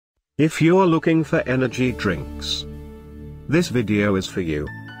If you're looking for energy drinks, this video is for you.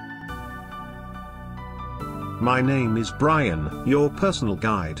 My name is Brian, your personal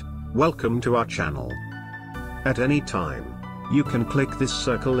guide. Welcome to our channel. At any time, you can click this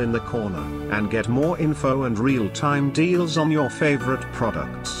circle in the corner and get more info and real-time deals on your favorite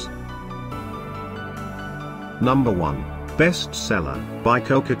products. Number 1. Bestseller by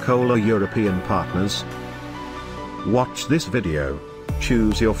Coca-Cola European Partners. Watch this video.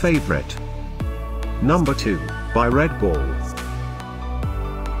 Choose your favorite. Number 2, by Red Bull.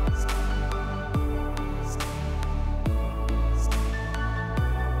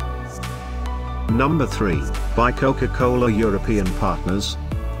 Number 3, by Coca-Cola European Partners.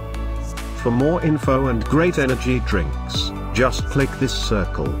 For more info and great energy drinks, just click this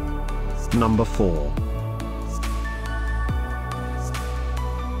circle. Number 4.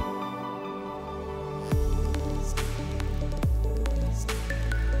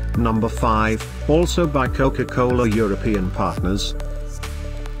 Number 5, also by Coca-Cola European Partners.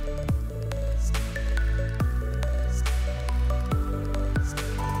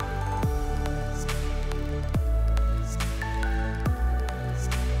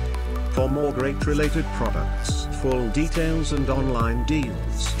 For more great related products, full details and online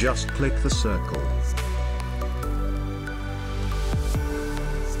deals, just click the circle.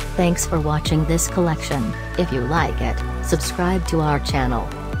 Thanks for watching this collection. If you like it, subscribe to our channel.